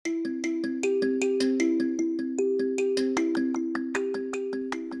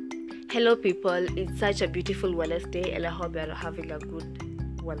Hello, people. It's such a beautiful Wednesday, and I hope you're having a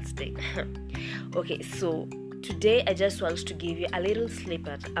good Wednesday. Okay, so today I just want to give you a little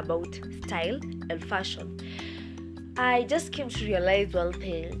snippet about style and fashion. I just came to realize one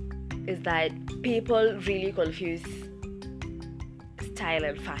thing is that people really confuse style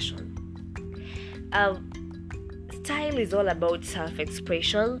and fashion. Um, Style is all about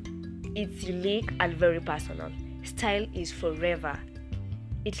self-expression. It's unique and very personal. Style is forever.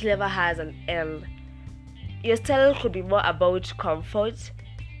 It never has an end. Your style could be more about comfort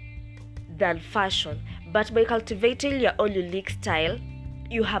than fashion, but by cultivating your own unique style,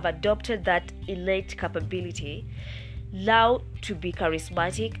 you have adopted that innate capability now to be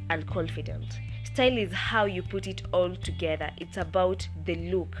charismatic and confident. Style is how you put it all together. It's about the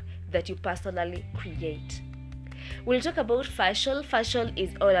look that you personally create. We'll talk about fashion. Fashion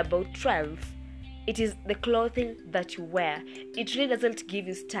is all about trends. It is the clothing that you wear. It really doesn't give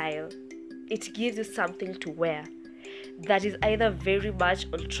you style. It gives you something to wear that is either very much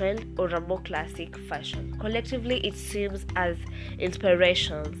on trend or a more classic fashion. Collectively, it seems as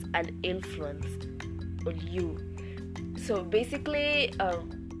inspirations and influence on you. So basically,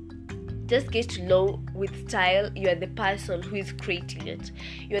 just get to know with style, you are the person who is creating it.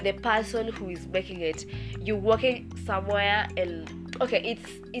 You're the person who is making it. You're working somewhere and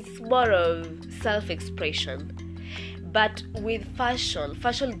it's more of self-expression. But with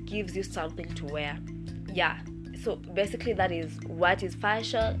fashion gives you something to wear. Yeah. So basically that is what is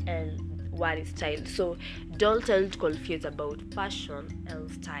fashion and what is style. So don't get confused about fashion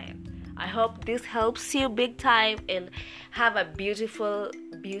and style. I hope this helps you big time and have a beautiful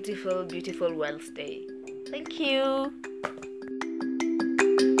Wednesday. Thank you.